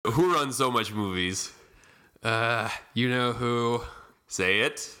Who runs so much movies? You know who? Say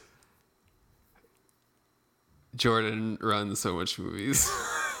it. Jordan runs so much movies.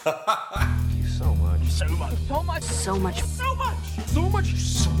 Thank you so much. So much. So much. So much. So much. So much.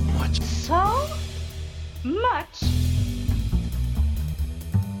 So much. So much.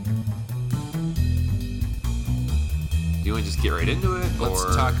 Do you want to just get right into it? Let's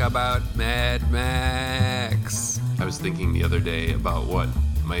or... talk about Mad Max. I was thinking the other day about what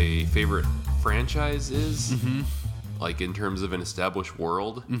my favorite franchise is, like in terms of an established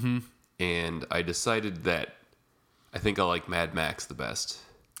world, and I decided that I think I like Mad Max the best.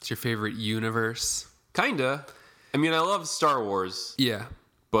 It's your favorite universe? Kinda. I mean, I love Star Wars, Yeah.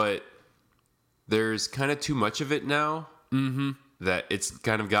 but there's kind of too much of it now that it's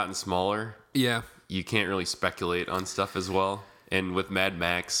kind of gotten smaller. Yeah. You can't really speculate on stuff as well. And with Mad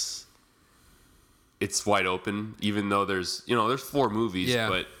Max, it's wide open, even though there's 4 movies, Yeah.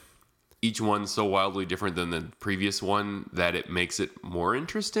 but each one's so wildly different than the previous one that it makes it more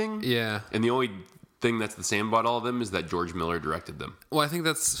interesting. Yeah. And the only thing that's the same about all of them is that George Miller directed them. Well, I think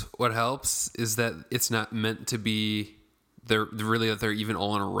that's what helps is that it's not meant to be they're even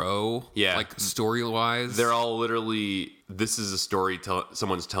all in a row. Yeah. Like story wise. They're all literally, this is a story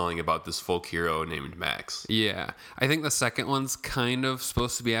someone's telling about this folk hero named Max. Yeah. I think the second one's kind of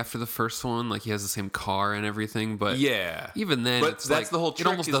supposed to be after the first one. Like he has the same car and everything, but Yeah. even then But it's that's like, the whole it trick.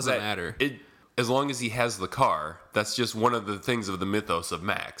 almost is doesn't that matter. As long as he has the car, that's just one of the things of the mythos of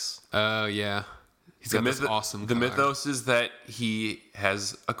Max. Oh yeah. He's got this awesome The car. mythos is that he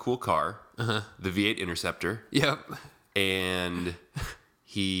has a cool car, the V8 Interceptor, Yep. and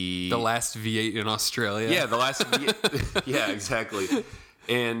he... The last V8 in Australia. Yeah, the last... yeah, exactly.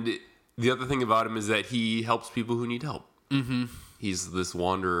 And the other thing about him is that he helps people who need help. Mm-hmm. He's this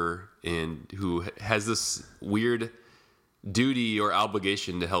wanderer and who has this weird duty or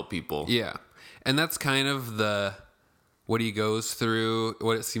obligation to help people. Yeah. And that's kind of what he goes through,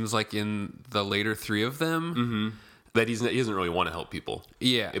 what it seems like in the later 3 of them. Mm-hmm. That he doesn't really want to help people.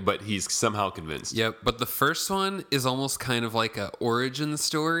 Yeah. But he's somehow convinced. Yep. But the first one is almost kind of like a origin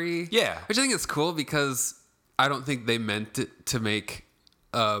story. Yeah. Which I think is cool because I don't think they meant it to make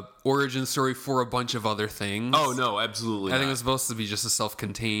a origin story for a bunch of other things. Oh, no, absolutely I think it not. was supposed to be just a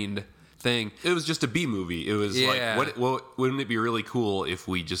self-contained thing. It was just a B movie. It was Yeah. like, wouldn't it be really cool if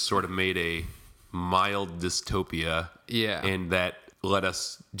we just sort of made a mild dystopia? Yeah. And that let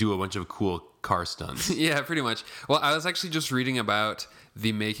us do a bunch of cool car stunts. Yeah, pretty much. Well, I was actually just reading about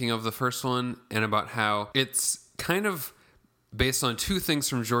the making of the first one and about how it's kind of based on 2 things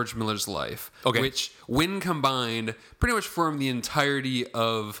from George Miller's life, Okay. which, when combined, pretty much form the entirety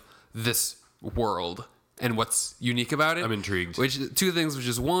of this world and what's unique about it. I'm intrigued. Which 2 things, which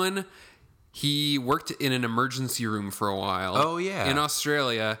is 1, he worked in an emergency room for a while. Oh, yeah. In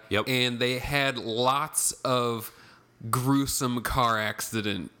Australia. Yep. And they had lots of gruesome car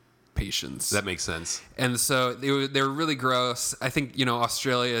accident patients. That makes sense. And so they were really gross. I think,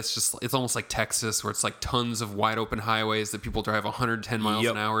 Australia, it's almost like Texas where it's like tons of wide open highways that people drive 110 miles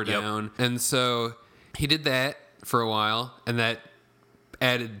Yep, an hour yep. down. And so he did that for a while, and that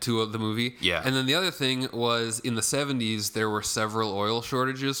added to the movie. Yeah. And then the other thing was in the 70s, there were several oil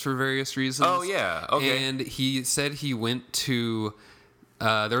shortages for various reasons. Oh, yeah. Okay. And he said he went to...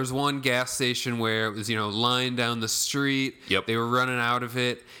 there was one gas station where it was, lying down the street. Yep. They were running out of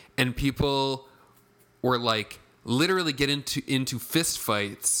it, and people were like literally get into fist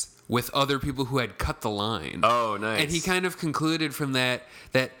fights with other people who had cut the line. Oh, nice. And he kind of concluded from that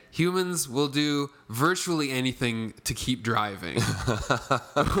humans will do virtually anything to keep driving,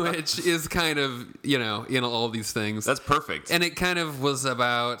 which is kind of, in all these things. That's perfect. And it kind of was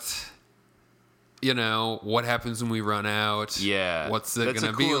about... what happens when we run out? yeah. What's it That's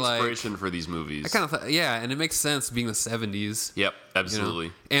going a to cool be like? inspiration for these movies. I kind of thought, yeah, and it makes sense being the 70s. Yep,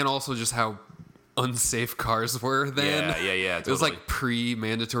 absolutely. And also just how unsafe cars were then. Yeah, It was totally. like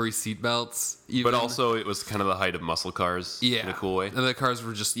pre-mandatory seatbelts. But also, it was kind of the height of muscle cars in a cool way. And the cars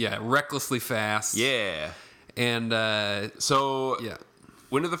were just, recklessly fast. Yeah. And, So, yeah.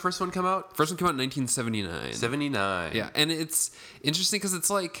 when did the first one come out? First one came out in 1979. 79. Yeah, and it's interesting because it's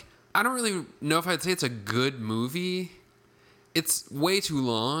like, I don't really know if I'd say it's a good movie. It's way too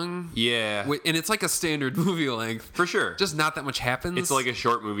long. Yeah. And it's like a standard movie length. For sure. Just not that much happens. It's like a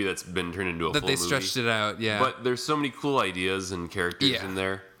short movie that's been turned into a that full they movie. stretched it out, yeah. But there's so many cool ideas and characters in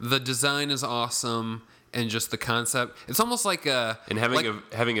there. The design is awesome, and just the concept. It's almost like a... And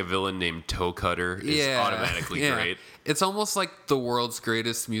having a villain named Toe Cutter is automatically great. It's almost like the world's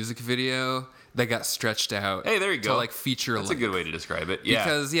greatest music video that got stretched out. Hey, there you to go. like feature That's a good way to describe it. Yeah.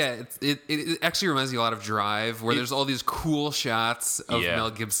 Because it actually reminds me a lot of Drive, where there's all these cool shots of Yeah.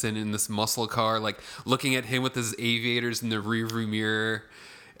 Mel Gibson in this muscle car, like looking at him with his aviators in the rearview mirror,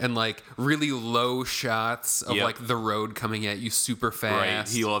 and like really low shots of Yep. like the road coming at you super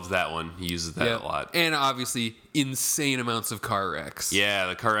fast. Right. He loves that one. He uses that Yep. a lot. and obviously insane amounts of car wrecks. Yeah,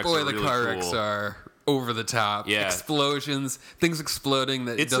 the car wrecks Boy, are the really car cool. wrecks are over the top. Yeah. Explosions, things exploding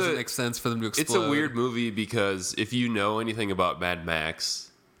that It's doesn't a- make sense for them to explode. It's a weird movie because if you know anything about Mad Max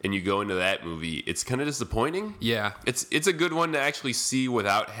and you go into that movie, it's kind of disappointing. Yeah. It's a good one to actually see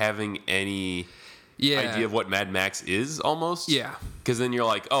without having any Yeah. idea of what Mad Max is almost. Yeah. Because then you're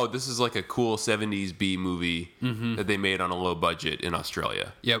like, oh, this is like a cool 70s B movie that they made on a low budget in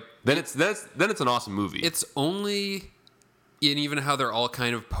Australia. Yep. Then it's an awesome movie. It's only in even how they're all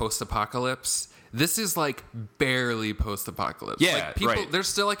kind of post-apocalypse. This is like barely post-apocalypse. Yeah, like people, right. There's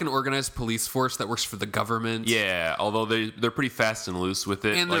still like an organized police force that works for the government. yeah, although they're pretty fast and loose with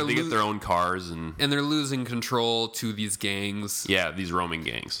it. And Like they're they get loo- their own cars and And they're losing control to these gangs. yeah, these roaming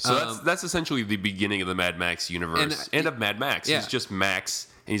gangs. So that's essentially the beginning of the Mad Max universe and of Mad Max. Yeah. He's just Max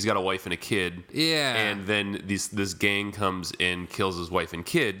and he's got a wife and a kid. Yeah. And then this gang comes and kills his wife and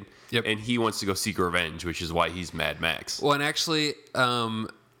kid. Yep. And he wants to go seek revenge, which is why he's Mad Max. Well, and actually,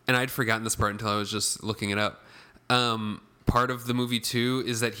 and I'd forgotten this part until I was just looking it up. Part of the movie too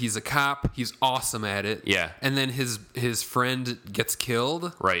is that he's a cop. He's awesome at it. Yeah. And then his friend gets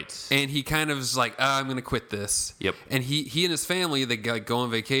killed. Right. And he kind of is like, I'm gonna quit this. Yep. And he and his family, they like go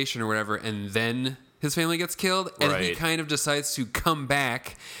on vacation or whatever, and then his family gets killed, and he Right. kind of decides to come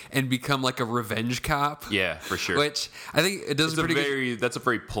back and become like a revenge cop. Yeah, for sure. Which I think it does It's a pretty good. that's a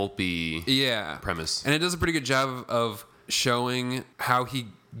very pulpy Yeah. premise. And it does a pretty good job of showing how he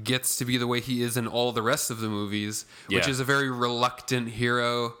gets to be the way he is in all the rest of the movies, which Yeah. is a very reluctant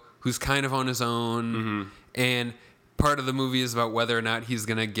hero who's kind of on his own. Mm-hmm. And part of the movie is about whether or not he's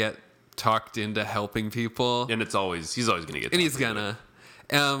going to get talked into helping people. And he's always gonna get And he's talked into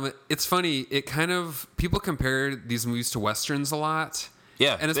gonna. it. It's funny. It kind of people compare these movies to westerns a lot.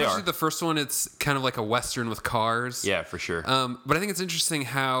 Yeah, and they especially are. the first one. It's kind of like a western with cars. Yeah, for sure. But I think it's interesting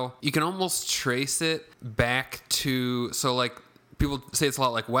how you can almost trace it back to like people say it's a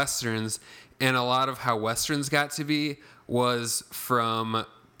lot like westerns, and a lot of how westerns got to be was from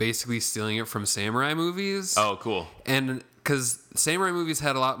basically stealing it from samurai movies. Oh, cool. And because samurai movies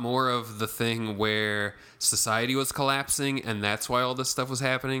had a lot more of the thing where society was collapsing, and that's why all this stuff was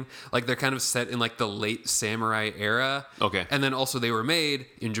happening. Like they're kind of set in like the late samurai era. Okay. And then also they were made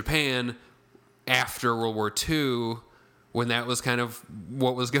in Japan after World War II, when that was kind of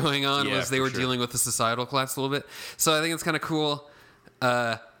what was going on. Yeah, Was they for were sure. dealing with the societal collapse a little bit. So I think it's kind of cool.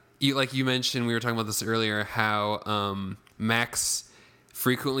 You mentioned, we were talking about this earlier, how Max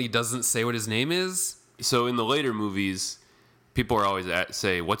frequently doesn't say what his name is. So in the later movies, people are always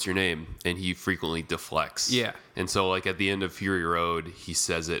say, "What's your name?" and he frequently deflects. Yeah. And so like at the end of Fury Road, he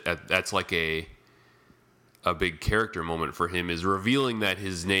says it. That's like a big character moment for him, is revealing that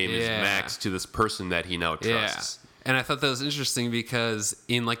his name is Yeah. Max to this person that he now trusts. Yeah. And I thought that was interesting because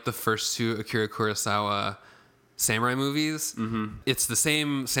in like the first two Akira Kurosawa samurai movies, it's the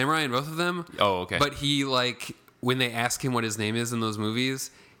same samurai in both of them. Oh, okay. But he like when they ask him what his name is in those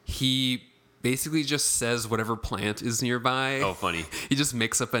movies, he basically just says whatever plant is nearby. Oh, funny. He just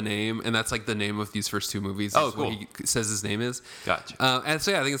makes up a name, and that's like the name of these first two movies. Oh, is what cool. he says his name is. Gotcha. And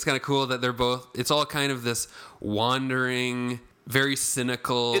so yeah, I think it's kind of cool that they're both. It's all kind of this wandering, very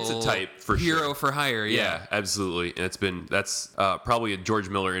cynical. It's a type, for hero sure. for hire. Yeah, absolutely. And that's probably a George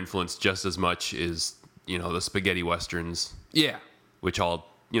Miller influence just as much as the spaghetti westerns, Yeah. which all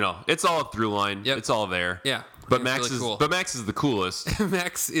it's all a through line. Yep. It's all there. Yeah. But I think Max it's is really cool. but Max is the coolest.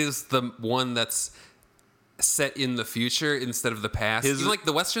 Max is the one that's set in the future instead of the past. His- Even like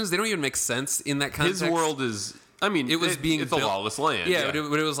the westerns, they don't even make sense in that context. His world is. I mean, It was being it's built- a lawless land. Yeah, but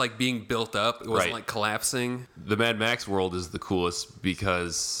it was like being built up. It wasn't Right. like collapsing. The Mad Max world is the coolest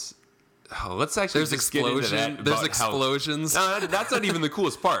because let's actually There's just get into that. There's about how- explosions. No, that's not even the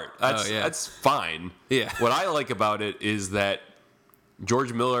coolest part. That's, yeah. that's fine. Yeah. What I like about it is that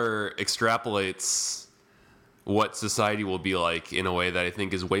George Miller extrapolates what society will be like in a way that I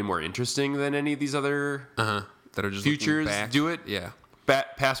think is way more interesting than any of these other That are just looking futures back. do it. Yeah.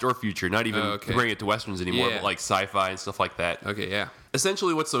 Past or future, not even Oh, okay. bring it to westerns anymore, Yeah. but like sci-fi and stuff like that. Okay. Yeah.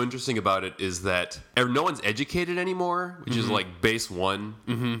 Essentially, what's so interesting about it is that no one's educated anymore, which is like base one.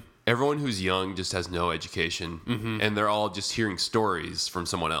 Mm-hmm. Everyone who's young just has no education, and they're all just hearing stories from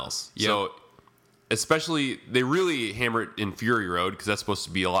someone else. Yep. So, especially, they really hammer it in Fury Road because that's supposed to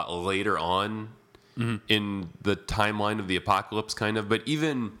be a lot later on in the timeline of the apocalypse, kind of. But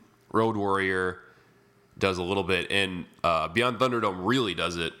even Road Warrior does a little bit, and Beyond Thunderdome really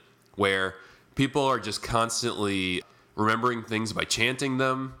does it, where people are just constantly remembering things by chanting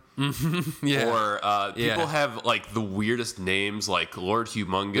them. Yeah. Or people have like the weirdest names, like Lord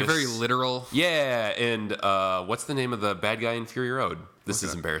Humongous. They're very literal. Yeah, and what's the name of the bad guy in Fury Road? This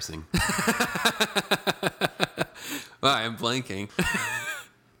is embarrassing. Wow, I'm blanking.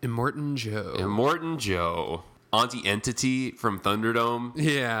 Immortan Joe. Immortan Joe. Auntie Entity from Thunderdome.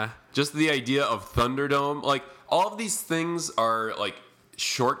 Yeah. Just the idea of Thunderdome. Like, all of these things are like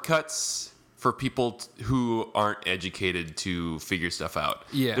shortcuts for people who aren't educated to figure stuff out.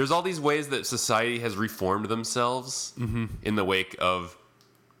 Yeah. There's all these ways that society has reformed themselves in the wake of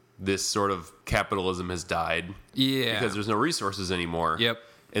this sort of capitalism has died. Yeah. Because there's no resources anymore. Yep.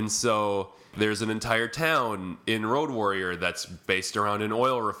 And so there's an entire town in Road Warrior that's based around an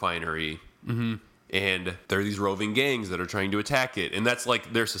oil refinery. Mm-hmm. And there are these roving gangs that are trying to attack it. And that's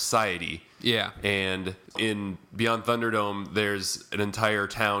like their society. Yeah. And in Beyond Thunderdome, there's an entire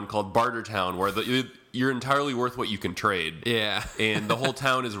town called Bartertown where you're entirely worth what you can trade. Yeah. And the whole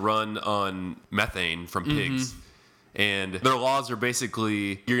town is run on methane from pigs. And their laws are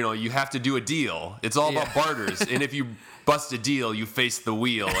basically, you have to do a deal. It's all about barters. And if you bust a deal, you face the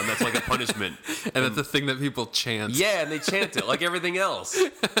wheel. And that's like a punishment. And that's the thing that people chant. Yeah, and they chant it like everything else.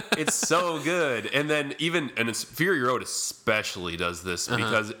 It's so good. And then Fury Road especially does this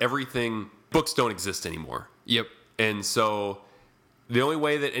because books don't exist anymore. Yep. And so the only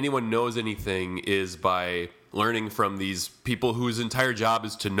way that anyone knows anything is by learning from these people whose entire job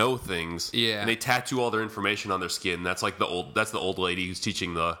is to know things. Yeah. And they tattoo all their information on their skin. That's like the old lady who's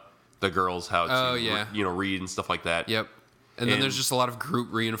teaching the girls how to read and stuff like that. Yep. And then there's just a lot of group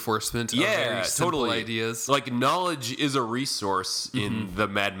reinforcement of very simple ideas. Like, knowledge is a resource in the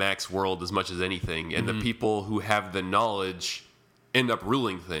Mad Max world as much as anything. And the people who have the knowledge end up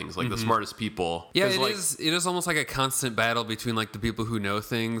ruling things, like the smartest people. Yeah, it is almost like a constant battle between like the people who know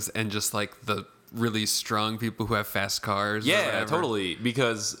things and just like the really strong people who have fast cars. Yeah, totally.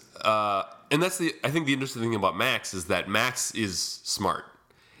 Because and that's I think the interesting thing about Max is that Max is smart.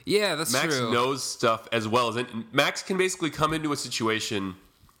 Yeah, that's Max true. knows stuff as well as Max can basically come into a situation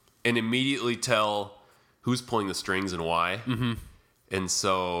and immediately tell who's pulling the strings and why. Mm-hmm. And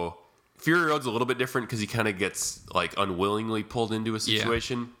so Fury Road's a little bit different because he kind of gets like unwillingly pulled into a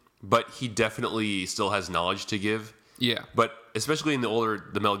situation, but he definitely still has knowledge to give. Yeah. But especially in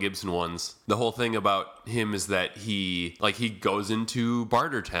the Mel Gibson ones, the whole thing about him is that he goes into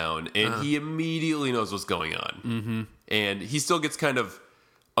Bartertown and he immediately knows what's going on. Mm-hmm. And he still gets kind of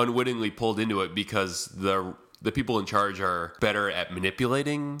unwittingly pulled into it because the people in charge are better at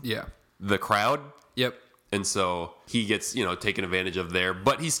manipulating the crowd. Yep. And so he gets, taken advantage of there,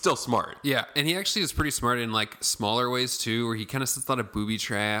 but he's still smart. Yeah, and he actually is pretty smart in like smaller ways too, where he kind of sets a lot of booby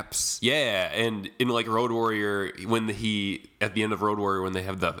traps. Yeah, and in like Road Warrior, at the end of Road Warrior, when they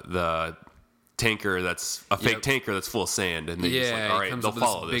have the tanker that's a fake tanker that's full of sand, and they just like, all right, they'll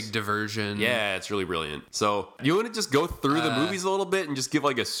follow this big diversion. Yeah, it's really brilliant. So you want to just go through the movies a little bit and just give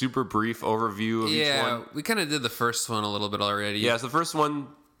like a super brief overview of each one? Yeah, we kind of did the first one a little bit already. Yeah, so the first one,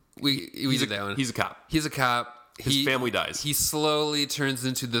 we did that one. He's a cop. He's a cop. His family dies. He slowly turns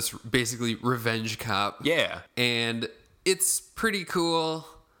into this basically revenge cop. Yeah, and it's pretty cool.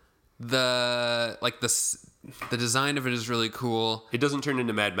 The design of it is really cool. It doesn't turn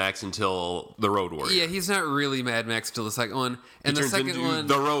into Mad Max until the Road Warrior. Yeah, he's not really Mad Max till the second one. And he turns into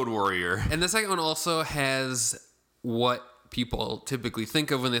the Road Warrior. And the second one also has what people typically think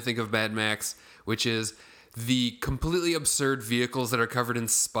of when they think of Mad Max, which is the completely absurd vehicles that are covered in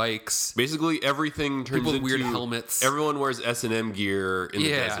spikes. Basically, everything turns people with into weird helmets. Everyone wears S&M gear in the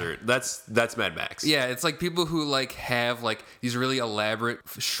desert. That's Mad Max. Yeah, it's like people who like have like these really elaborate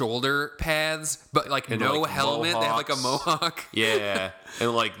shoulder pads, but like and no like helmet. mohawks. They have like a mohawk. Yeah,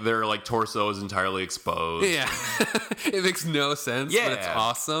 and like their like torso is entirely exposed. Yeah, it makes no sense. Yeah, but it's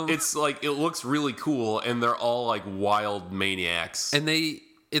awesome. It's like it looks really cool, and they're all like wild maniacs. And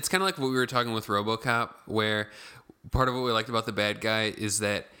it's kind of like what we were talking with RoboCop, where part of what we liked about the bad guy is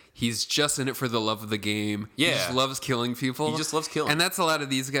that he's just in it for the love of the game. Yeah. He just loves killing people. He just loves killing. And that's a lot of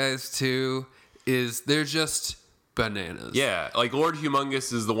these guys, too, is they're just bananas. Yeah, like Lord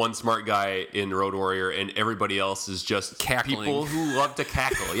Humongous is the one smart guy in Road Warrior, and everybody else is just cackling. People who love to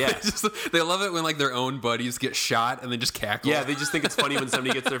cackle. Yeah, they love it when like their own buddies get shot and they just cackle. Yeah, they just think it's funny when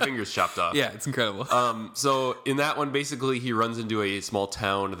somebody gets their fingers chopped off. Yeah, it's incredible. So in that one, basically, he runs into a small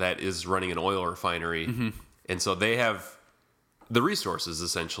town that is running an oil refinery, and so they have the resources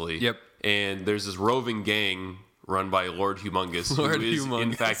essentially. Yep. And there's this roving gang run by Lord Humongous, Lord who is in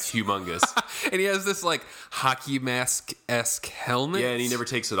Humongous. fact humongous. And he has this like hockey mask-esque helmet. Yeah, and he never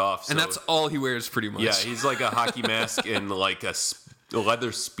takes it off. And so- that's all he wears pretty much. yeah, he's like a hockey mask and like a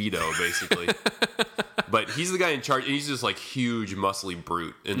leather Speedo, basically. But he's the guy in charge, and he's just like huge, muscly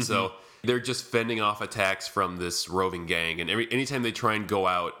brute. And so they're just fending off attacks from this roving gang. And anytime they try and go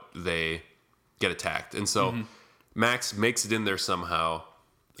out, they get attacked. And so Max makes it in there somehow.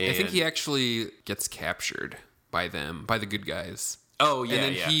 And, I think he actually gets captured by them, by the good guys. Oh, yeah, And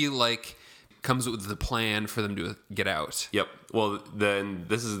then yeah. he like comes with the plan for them to get out. Yep. Well, then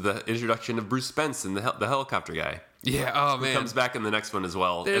this is the introduction of Bruce Spence and the helicopter guy. Yeah. Oh man. Comes back in the next one as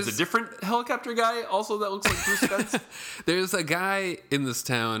well. There's a There's- different helicopter guy also that looks like Bruce Spence. There's a guy in this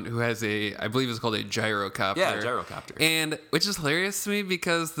town who has I believe it's called a gyrocopter. Yeah, gyrocopter. And which is hilarious to me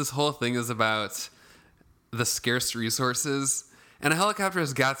because this whole thing is about the scarce resources, and a helicopter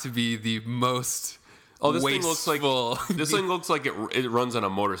has got to be the most. Oh, this thing looks like wasteful. this thing looks like it runs on a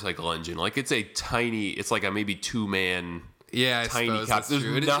motorcycle engine. Like it's a tiny. It's like a maybe 2-man Yeah, I tiny suppose cop. that's There's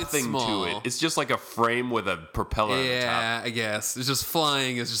true. It's nothing small. to it. It's just like a frame with a propeller on the top. Yeah, I guess it's just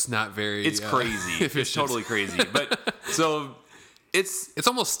flying is just not very. It's crazy. It's efficient. totally crazy. But so it's It's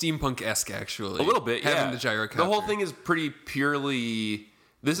almost steampunk-esque, actually. a little bit. having Yeah, the gyrocopter. The whole thing is pretty purely.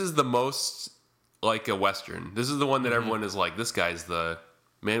 This is the most like a western. This is the one that everyone is like. This guy's the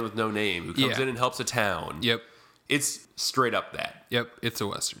man with no name who comes Yeah. in and helps a town. Yep, It's straight up that. yep. It's a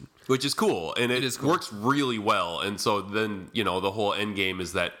western. Which is cool, and it is cool. works really well. And so then, the whole end game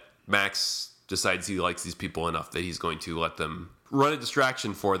is that Max decides he likes these people enough that he's going to let them run a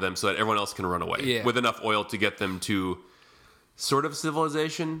distraction for them so that everyone else can run away Yeah. with enough oil to get them to sort of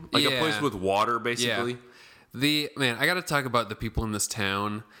civilization, like a Yeah. place with water, basically. I got to talk about the people in this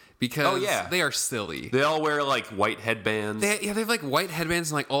town because Oh, yeah. they are silly. They all wear like white headbands. They have like white headbands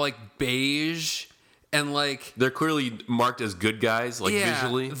and like all like beige and like They're clearly marked as good guys, like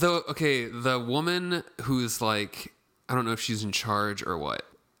visually. The woman who's like, I don't know if she's in charge or what.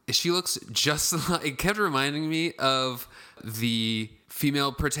 She looks just like, it kept reminding me of the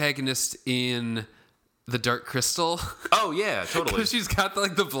female protagonist in The Dark Crystal. Oh yeah, totally. Because she's got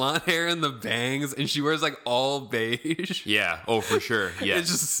like the blonde hair and the bangs and she wears like all beige. Yeah. Oh, for sure. Yeah.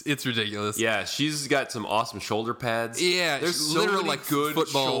 It's ridiculous. Yeah, she's got some awesome shoulder pads. Yeah, there's she's so literally many like good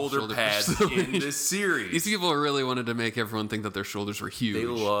football shoulder pads so in many- this series. These people really wanted to make everyone think that their shoulders were huge. They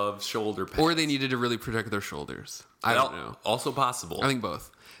love shoulder pads. Or they needed to really protect their shoulders. I don't know. Also possible. I think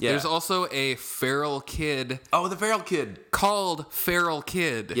both. Yeah. There's also a feral kid Oh, the feral kid. called Feral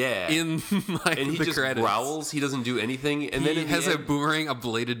Kid. Yeah. In like And he the just credits. growls. He doesn't do anything. And then He in the has a end- boomerang, a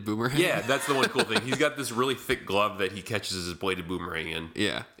bladed boomerang. Yeah, that's the one cool thing. He's got this really thick glove that he catches his bladed boomerang in.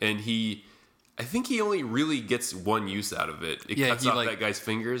 Yeah. And I think he only really gets one use out of it. It Yeah, cuts he, off like- that guy's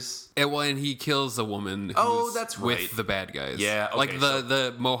fingers. And he kills a woman who's Oh, that's with right. the bad guys. Yeah, okay, like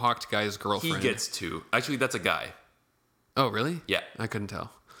the mohawked guy's He girlfriend. gets two. Actually, that's a guy. Oh, really? Yeah. I couldn't tell.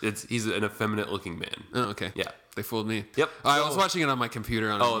 He's an effeminate looking man. Oh, okay. Yeah. They fooled me. Yep. I was So- watching it on my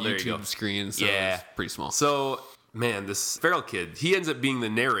computer on a there you go. YouTube screen, so Yeah. it's pretty small. So, man, this feral kid, he ends up being the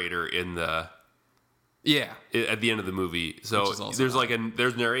narrator in the Yeah. at the end of the movie. So Which is also there's odd.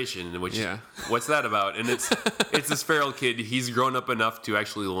 there's narration, which Yeah. what's that about? And it's this feral kid. He's grown up enough to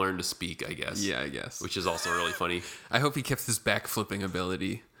actually learn to speak, I guess. Yeah, I guess. Which is also really funny. I hope he kept his backflipping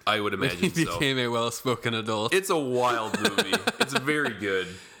ability. I would He imagine so. became a well-spoken adult. It's a wild movie. It's very good.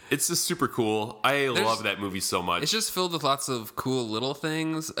 It's just super cool. I love that movie so much. It's just filled with lots of cool little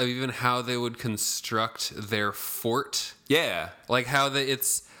things of even how they would construct their fort. Yeah. Like how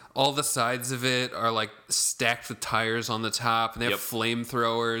it's all the sides of it are like stacked with tires on the top, and they have Yep.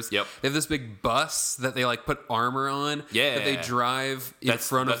 flamethrowers. Yep. They have this big bus that they like put armor on. Yeah. That they drive in That's-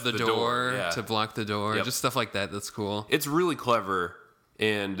 front that's of the the door, door, yeah. to block the door. Yep. Just stuff like that. That's cool. It's really clever,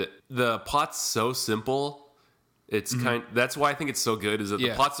 and the plot's so simple. It's that's why I think it's so good, is that the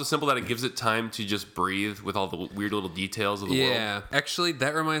Yeah. plot's so simple that it gives it time to just breathe with all the weird little details of the world. Yeah. Actually,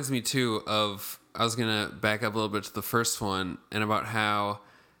 that reminds me too of, I was going to back up a little bit to the first one and about how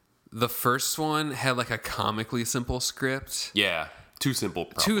the first one had like a comically simple script. Yeah. Too simple.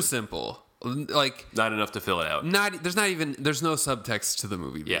 Probably. Too simple. Like Not enough to fill it out. there's no subtext to the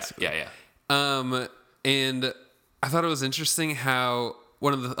movie Yeah. basically. Yeah. And I thought it was interesting how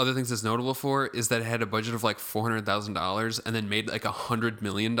one of the other things that's notable for is that it had a budget of like $400,000 and then made like $100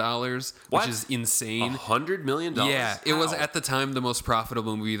 million, What? which is insane. $100 million. Yeah, it was How? at the time the most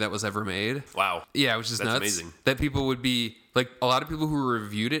profitable movie that was ever made. Wow. Yeah, which is That's nuts. amazing. That people would be like, a lot of people who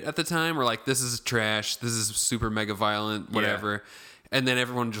reviewed it at the time were like, "This is trash. This is super mega violent, whatever." And then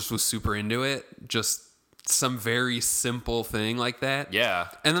everyone just was super into it. Just some very simple thing like that. Yeah.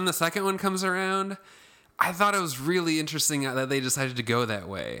 And then the second one comes around. I thought it was really interesting that they decided to go that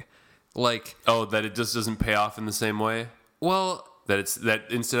way. Like, Oh, that it just doesn't pay off in the same way? well, That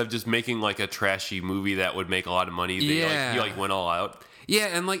instead of just making like a trashy movie that would make a lot of money, he went all out. yeah,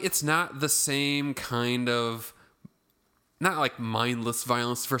 and like it's not the same kind of, not like mindless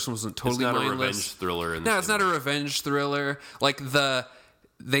violence. The first one wasn't totally It's not mindless. a revenge thriller. No, it's not a revenge thriller. Like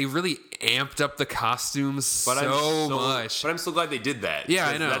they really amped up the costumes so much. But I'm so glad they did that. Yeah,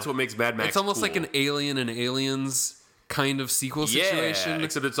 I because know. That's what makes Mad Max It's almost cool. like an Alien and Aliens kind of sequel situation. Yeah,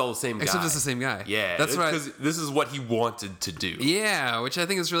 except it's all the same guy. Except it's the same guy. Yeah, That's right. Because this is what he wanted to do. Yeah, which I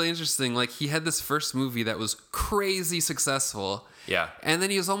think is really interesting. Like, he had this first movie that was crazy successful. Yeah. And then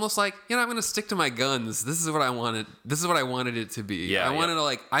he was almost like, I'm going to stick to my guns. This is what I wanted. This is what I wanted it to be. Yeah, I wanted to,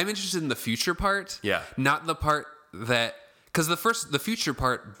 like, I'm interested in the future part. Yeah. Not the part that, because the future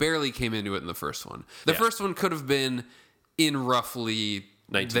part barely came into it in the first one. The Yeah. first one could have been in roughly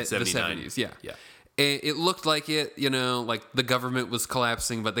the 1979. 70s. Yeah. Yeah. It looked like it, like the government was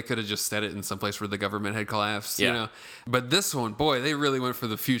collapsing, but they could have just said it in some place where the government had collapsed, Yeah. But this one, boy, they really went for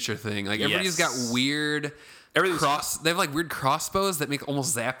the future thing. Like, everybody's got Yes. weird they have like weird crossbows that make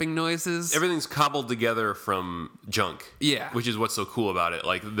almost zapping noises. Everything's cobbled together from junk. Yeah. Which is what's so cool about it.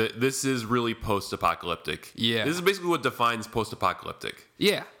 Like, this is really post-apocalyptic. Yeah. This is basically what defines post-apocalyptic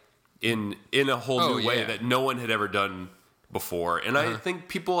Yeah. in a whole new way yeah. that no one had ever done before. And I think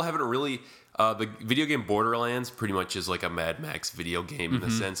people haven't really... the video game Borderlands pretty much is like a Mad Max video game in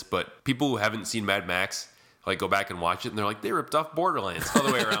a sense, but people who haven't seen Mad Max like go back and watch it and they're like, they ripped off Borderlands.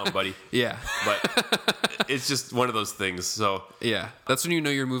 Other way around, buddy. Yeah. But it's just one of those things. So Yeah. That's when you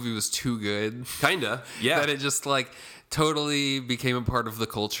know your movie was too good. kinda, yeah. That it just like totally became a part of the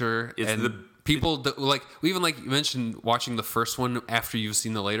culture. It's and the- people like we even like you mentioned watching the first one after you've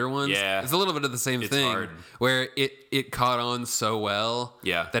seen the later ones. Yeah. It's a little bit of the same It's thing hard. where it caught on so well.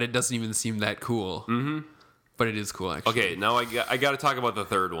 Yeah. That it doesn't even seem that cool. Mm-hmm. But it is cool actually. Okay, now I got to talk about the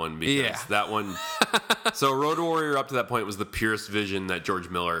third one because Yeah. that one. So Road Warrior up to that point was the purest vision that George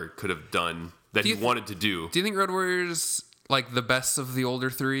Miller could have done that he you wanted to do. Do you think Road Warrior's like the best of the older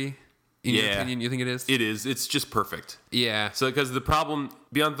three? In your Yeah. opinion, you think it is? It is. It's just perfect. Yeah. So because the problem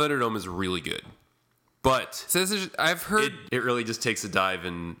Beyond Thunderdome is really good, but So this is, I've heard it really just takes a dive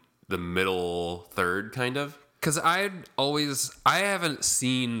in the middle third, kind of. because I haven't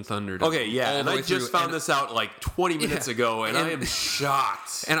seen Thunderdome. Okay, yeah, all and the I way through, just found and- this out like 20 minutes Yeah. ago, and I And- am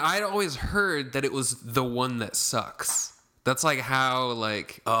shocked. And I'd always heard that it was the one that sucks. That's like how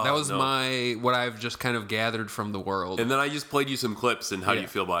that was no. what I've just kind of gathered from the world. And then I just played you some clips, and how do Yeah. you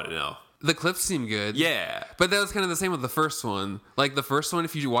feel about it now? The clips seem good. Yeah, But that was kind of the same with the first one. Like the first one,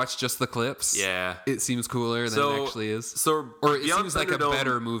 if you watch just the clips, yeah. it seems cooler than it actually is. So Or it Beyond seems like a Thunderdome-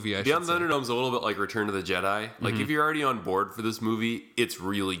 better movie, I Beyond should say. Thunderdome's a little bit like Return of the Jedi. Like if you're already on board for this movie, it's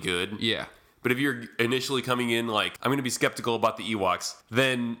really good. Yeah. But if you're initially coming in like, I'm going to be skeptical about the Ewoks,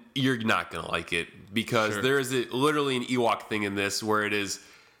 then you're not going to like it because Sure. there is literally an Ewok thing in this where it is,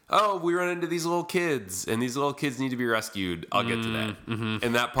 oh, we run into these little kids and these little kids need to be rescued. I'll get to that.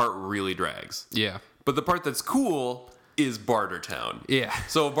 And that part really drags. Yeah. But the part that's cool is Bartertown. Yeah.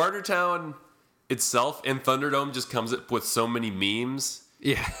 So Bartertown itself and Thunderdome just comes up with so many memes,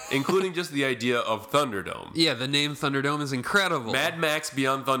 Yeah. including just the idea of Thunderdome. Yeah, the name Thunderdome is incredible. Mad Max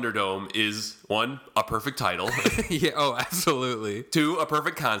Beyond Thunderdome is 1, a perfect title, Yeah, oh, absolutely. 2, a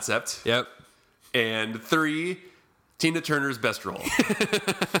perfect concept, Yep. and 3, Tina Turner's best role.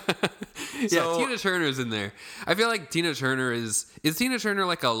 Yeah, So- Tina Turner's in there. I feel like Tina Turner is Tina Turner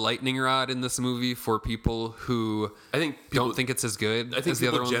like a lightning rod in this movie for people who I think people, don't think it's as good I think as the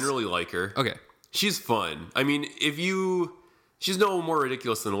people other ones? generally like her. Okay. She's fun. I mean, she's no more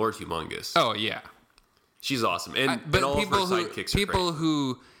ridiculous than Lord Humongous. Oh yeah. She's awesome, and But all people of her who sidekicks are people great.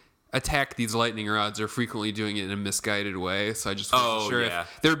 who attack these lightning rods are frequently doing it in a misguided way. So I just wasn't Oh, sure yeah.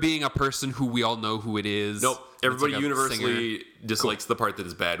 if they're being a person who we all know who it is. Nope. Everybody It's like a universally singer. dislikes the part that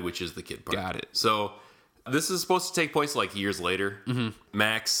is bad, which is the kid part. Got it. So this is supposed to take place like years later. Mm-hmm.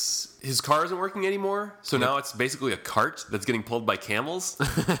 Max, his car isn't working anymore, so now it's basically a cart that's getting pulled by camels.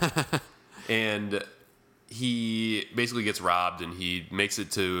 And he basically gets robbed, and he makes it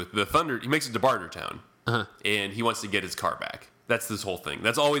to Bartertown, Uh-huh. and he wants to get his car back. That's this whole thing.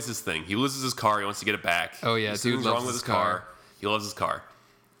 That's always his thing. He loses his car. He wants to get it back. Oh, yeah, There's dude something's loves wrong with his his car. car. He loves his car.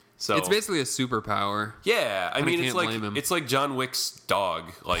 So It's basically a superpower. yeah, I mean, can't blame him. it's like John Wick's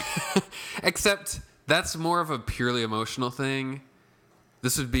dog. Like, Except that's more of a purely emotional thing.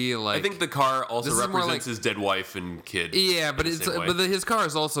 This would be like I think the car also This is more represents like- his dead wife and kid. yeah, but in the it's same way. his car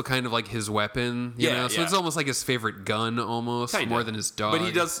is also kind of like his weapon, you Yeah, know. So yeah. it's almost like his favorite gun, almost Kinda. more than his dog. But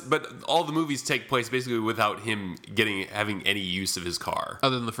he does. But all the movies take place basically without him having any use of his car.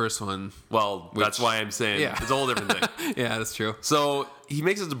 other than the first one. Well, that's why I'm saying Yeah. it's a whole different thing. Yeah, that's true. So he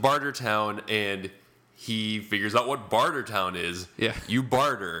makes it to Bartertown and he figures out what Bartertown is. Yeah. You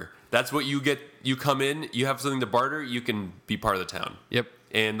barter. That's what you get. You come in, you have something to barter, you can be part of the town. Yep.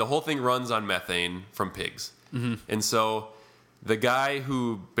 And the whole thing runs on methane from pigs. Mm-hmm. And so the guy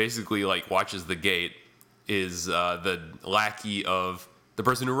who basically like watches the gate is the lackey of the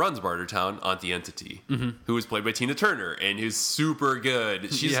person who runs Bartertown, Auntie Entity, who is played by Tina Turner and who's super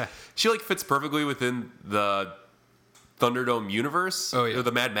good. Yeah. She like fits perfectly within the Thunderdome universe, Oh, yeah. or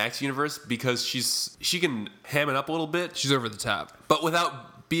the Mad Max universe, because she can ham it up a little bit, She's over the top. but without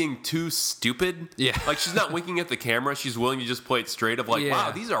being too stupid. Yeah. Like she's not winking at the camera. She's willing to just play it straight of like, Yeah.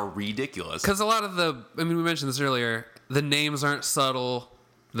 wow, these are ridiculous. Because a lot of we mentioned this earlier, the names aren't subtle,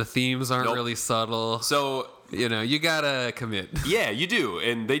 the themes aren't Nope. really subtle. So You know, you gotta commit. yeah, you do,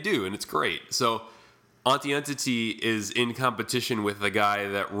 and they do, and it's great. So Auntie Entity is in competition with the guy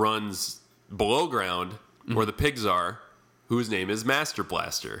that runs below ground, where the pigs are, whose name is Master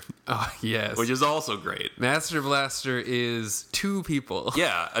Blaster, Oh, yes. which is also great. Master Blaster is two people.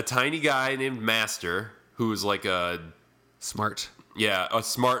 Yeah, a tiny guy named Master, who is like a smart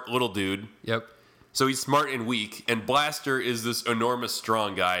little dude. Yep. So he's smart and weak, and Blaster is this enormous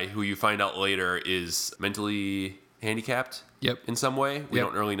strong guy who you find out later is mentally handicapped. Yep. In some way, we Yep.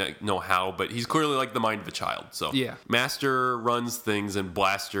 don't really know how, but he's clearly like the mind of a child. So Yeah. Master runs things, and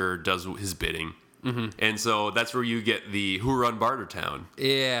Blaster does his bidding. Mm-hmm. And so that's where you get the who run Bartertown.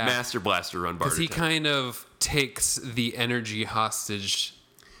 Yeah. Master Blaster run Bartertown. Because he kind of takes the energy hostage.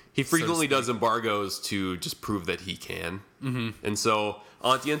 He frequently speak. does embargoes to just prove that he can. Mm-hmm. And so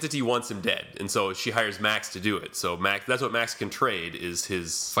Auntie Entity wants him dead, and so she hires Max to do it. So that's what Max can trade is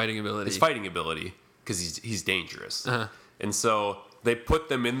his Fighting ability. His fighting ability, because he's dangerous. Uh-huh. And so they put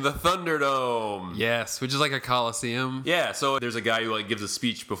them in the Thunderdome. Yes, which is like a coliseum. Yeah. So there's a guy who like gives a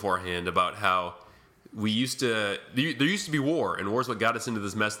speech beforehand about how there used to be war, and war's what got us into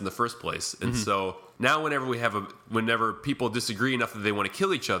this mess in the first place. And so now whenever people disagree enough that they want to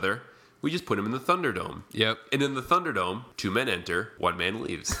kill each other, we just put them in the Thunderdome. Yep. And in the Thunderdome, 2 men enter, 1 man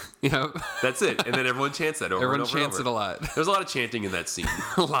leaves. Yep. That's it. And then everyone chants that over Everyone and over. chants and it over. a lot. There's a lot of chanting in that scene.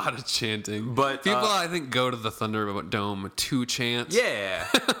 A lot of chanting. But, people, I think, go to the Thunderdome to chant. Yeah.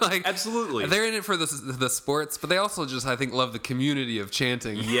 Like, Absolutely. They're in it for the sports, but they also just, I think, love the community of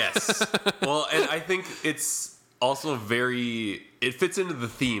chanting. Yes. Well, and I think it's also it fits into the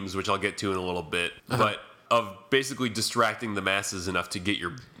themes, which I'll get to in a little bit, but of basically distracting the masses enough to get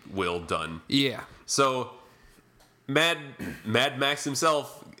your will done. Yeah. So Mad Max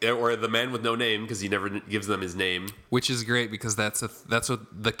himself, or the man with no name, because he never gives them his name. Which is great because that's what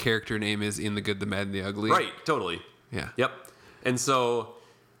the character name is in The Good, the Mad, and the Ugly. Right, totally. Yeah. Yep. And so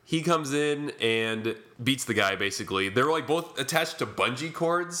he comes in and beats the guy, basically. They're like both attached to bungee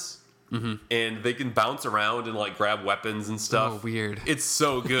cords. Mm-hmm. And they can bounce around and like grab weapons and stuff. Oh, weird. It's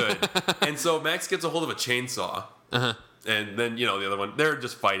so good. And so Max gets a hold of a chainsaw. Uh-huh. And then, the other one, they're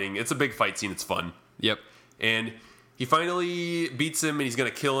just fighting. It's a big fight scene. It's fun. Yep. And he finally beats him, and he's going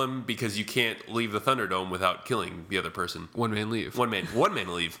to kill him because you can't leave the Thunderdome without killing the other person. One man leave. One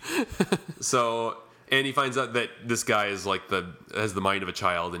man leave. So, and he finds out that this guy is like has the mind of a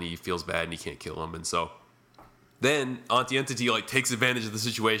child, and he feels bad, and he can't kill him. And so then Auntie Entity like takes advantage of the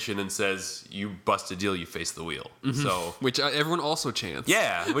situation and says, "You bust a deal, you face the wheel." Mm-hmm. So Which everyone also chants.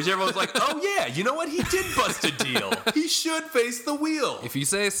 yeah, which everyone's like, "Oh yeah, you know what? He did bust a deal. He should face the wheel." If you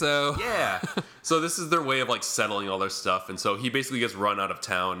say so. Yeah. So this is their way of like settling all their stuff, and so he basically gets run out of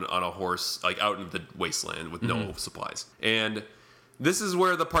town on a horse, like out into the wasteland with no supplies. And this is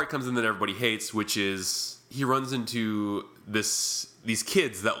where the part comes in that everybody hates, which is he runs into these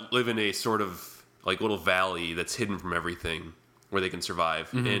kids that live in a sort of like little valley that's hidden from everything where they can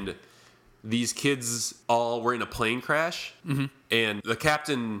survive. And these kids all were in a plane crash, and the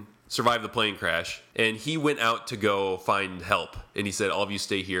captain survived the plane crash, and he went out to go find help, and he said, all of you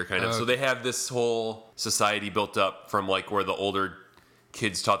stay here, kind of. So they have this whole society built up from like where the older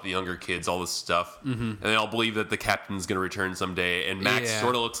kids taught the younger kids all this stuff, and they all believe that the captain's going to return someday, and Max Yeah.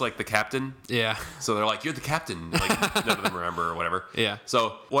 sort of looks like the captain. Yeah. So they're like, you're the captain. Like, none of them remember or whatever. Yeah.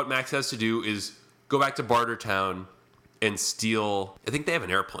 So what Max has to do is go back to Bartertown and steal, I think they have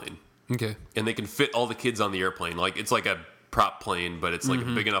an airplane, Okay. and they can fit all the kids on the airplane. Like, it's like a prop plane, but it's like a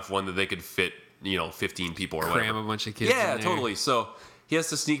big enough one that they could fit, 15 people or Cram whatever. a bunch of kids Yeah, in there. totally. So he has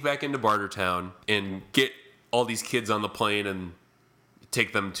to sneak back into Bartertown and get all these kids on the plane and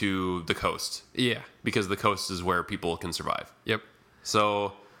take them to the coast Yeah. because the coast is where people can survive. Yep.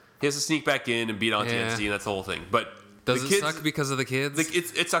 So he has to sneak back in and beat Auntie Yeah. Entity, and that's the whole thing. But Does the it kids, suck because of the kids?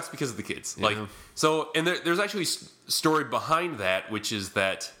 it sucks because of the kids. Yeah. Like so, and there's actually a story behind that, which is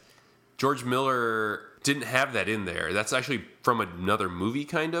that George Miller didn't have that in there. That's actually from another movie,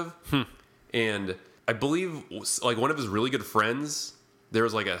 kind of. And I believe like one of his really good friends, there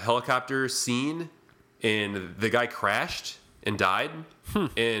was like a helicopter scene, and the guy crashed and died.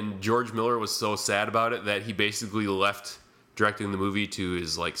 And George Miller was so sad about it that he basically left directing the movie to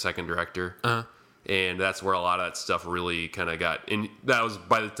his like second director. And that's where a lot of that stuff really kind of got. And that was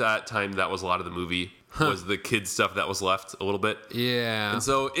by that time that was a lot of the movie was the kid stuff that was left a little bit. yeah. And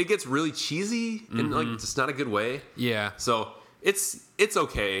so it gets really cheesy in like just not a good way. yeah. So it's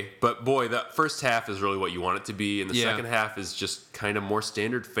okay, but boy, that first half is really what you want it to be, and the Yeah. second half is just kind of more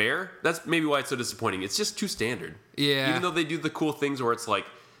standard fare. That's maybe why it's so disappointing. It's just too standard. Yeah. Even though they do the cool things where it's like,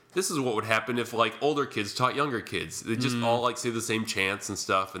 this is what would happen if like older kids taught younger kids. They just all like say the same chants and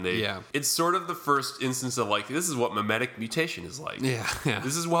stuff, and they. Yeah. It's sort of the first instance of like, this is what mimetic mutation is like. Yeah. Yeah.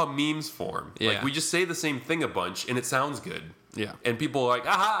 This is how memes form. Yeah. Like we just say the same thing a bunch, and it sounds good. Yeah. And people are like,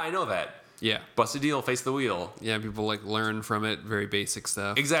 aha, I know that. Yeah. Bust a deal, face the wheel. Yeah. People like learn from it. Very basic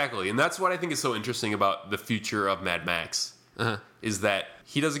stuff. Exactly, and that's what I think is so interesting about the future of Mad Max, is that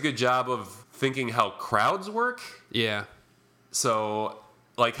he does a good job of thinking how crowds work. Yeah. So,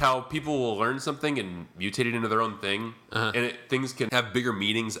 like how people will learn something and mutate it into their own thing, and things can have bigger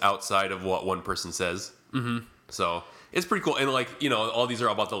meanings outside of what one person says. So it's pretty cool, and like all these are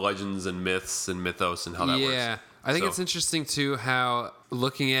about the legends and myths and mythos and how that works. Yeah. I think So- it's interesting too how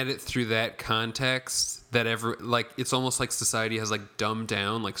looking at it through that context that it's almost like society has like dumbed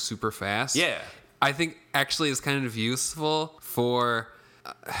down like super fast. Yeah. I think actually is kind of useful for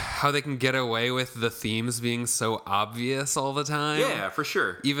how they can get away with the themes being so obvious all the time. Yeah, for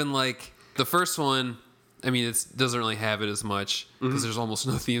sure. Even like the first one, I mean, it doesn't really have it as much because there's almost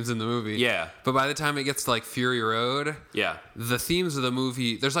no themes in the movie. Yeah. But by the time it gets to like Fury Road, Yeah, the themes of the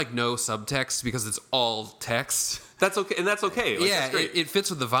movie, there's like no subtext because it's all text. that's okay, and that's okay. Like, yeah, that's great. it fits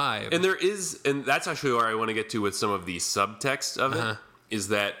with the vibe. And there is, and that's actually where I want to get to with some of the subtext of it, is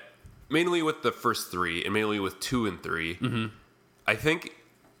that mainly with the first three, and mainly with 2 and 3, I think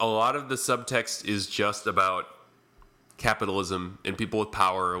a lot of the subtext is just about capitalism and people with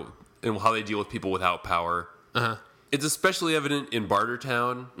power and how they deal with people without power. It's especially evident in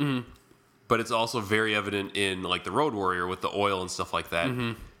Bartertown, but it's also very evident in like the Road Warrior with the oil and stuff like that.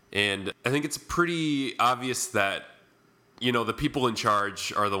 And I think it's pretty obvious that the people in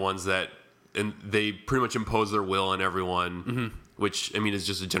charge are the ones that, and they pretty much impose their will on everyone, which I mean is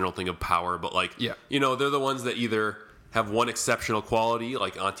just a general thing of power. But like, Yeah. they're the ones that either have one exceptional quality,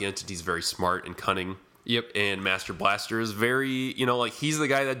 like Auntie Entity's very smart and cunning. Yep. And Master Blaster is very, like he's the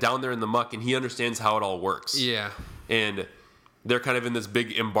guy that down there in the muck and he understands how it all works. Yeah. And they're kind of in this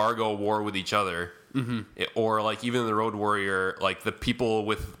big embargo war with each other. Or like even in the Road Warrior, like the people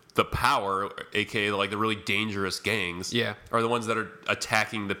with the power, aka like the really dangerous gangs, Yeah. are the ones that are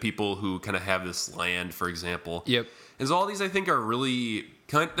attacking the people who kind of have this land, for example. Yep. And so all these I think are really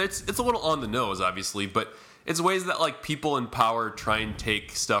it's a little on the nose, obviously, but it's ways that like people in power try and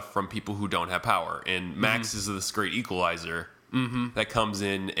take stuff from people who don't have power. And Max is this great equalizer that comes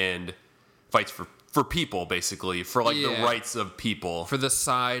in and fights for people, basically, for like the Yeah. rights of people. For the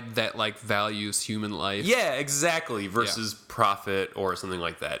side that like values human life. Yeah, exactly. Versus profit or something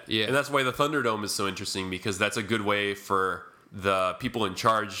like that. Yeah. And that's why the Thunderdome is so interesting, because that's a good way for the people in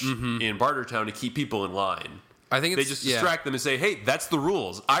charge in Bartertown to keep people in line. I think They it's just distract them and say, hey, that's the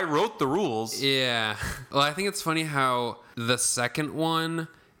rules. I wrote the rules. Yeah. Well, I think it's funny how the second one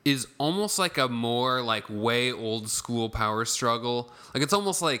is almost like a more like way old school power struggle. Like it's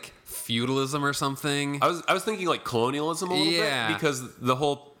almost like feudalism or something. I was thinking like colonialism a little Yeah. bit, because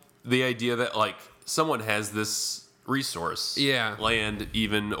the idea that like someone has this resource, Yeah. land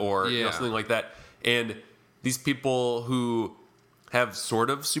even, or Yeah. something like that, and these people who have sort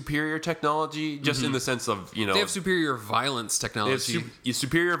of superior technology, just in the sense of They have superior violence they have technology.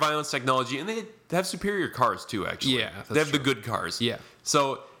 superior violence technology, and they have superior cars too. Actually, Yeah, that's they have the true. good cars. Yeah.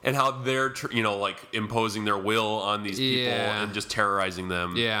 So, and how they're like imposing their will on these people Yeah. and just terrorizing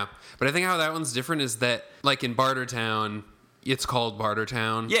them. Yeah. But I think how that one's different is that like in Bartertown, it's called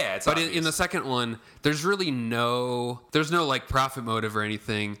Bartertown. Yeah, it's but in obvious. the second one, there's really no like profit motive or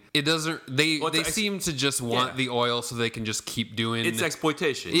anything. It doesn't. They Well, it's seem to just want yeah. the oil so they can just keep doing. It's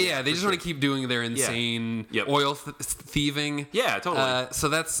exploitation. Yeah, they for just sure. want to keep doing their insane Yep. oil thieving. Yeah, totally. So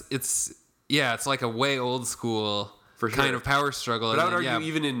it's like a way old school For kind sure. of power struggle. But I would And then, argue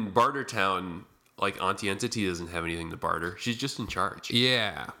even in Bartertown, like Auntie Entity doesn't have anything to barter. She's just in charge.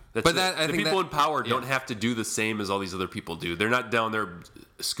 Yeah. That's but it. that I the think people that, in power don't yeah. have to do the same as all these other people do. They're not down there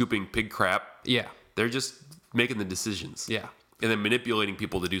scooping pig crap. Yeah. They're just making the decisions. Yeah. And then manipulating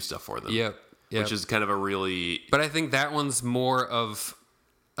people to do stuff for them. Yep. Which is kind of a really... But I think that one's more of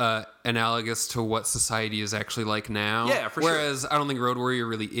analogous to what society is actually like now. Yeah, for sure. Whereas I don't think Road Warrior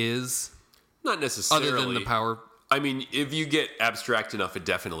really is. Not necessarily. Other than the power. I mean, if you get abstract enough, it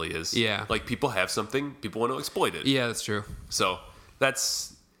definitely is. Yeah. Like, people have something, people want to exploit it. Yeah, that's true. So,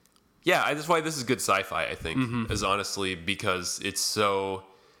 that's... Yeah, that's why this is good sci-fi, I think, Mm-hmm. is honestly because it's so...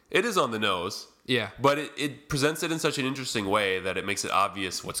 It is on the nose. Yeah. But it presents it in such an interesting way that it makes it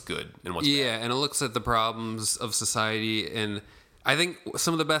obvious what's good and what's Yeah, bad. and it looks at the problems of society, and I think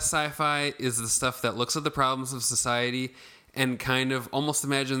some of the best sci-fi is the stuff that looks at the problems of society and kind of almost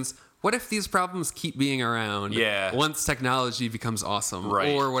imagines, what if these problems keep being around Yeah. once technology becomes awesome,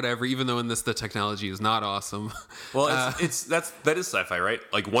 Right. or whatever, even though in this the technology is not awesome. Well, that is sci-fi, right?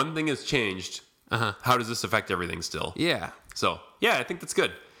 Like, one thing has changed. How does this affect everything still? Yeah. So, yeah, I think that's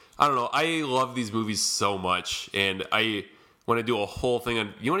good. I don't know. I love these movies so much, and I want to do a whole thing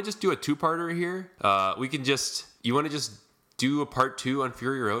on... You want to just do a two-parter here? We can just... You want to just do a part 2 on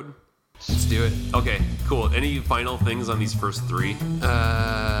Fury Road? Let's do it. Okay, cool. Any final things on these first 3?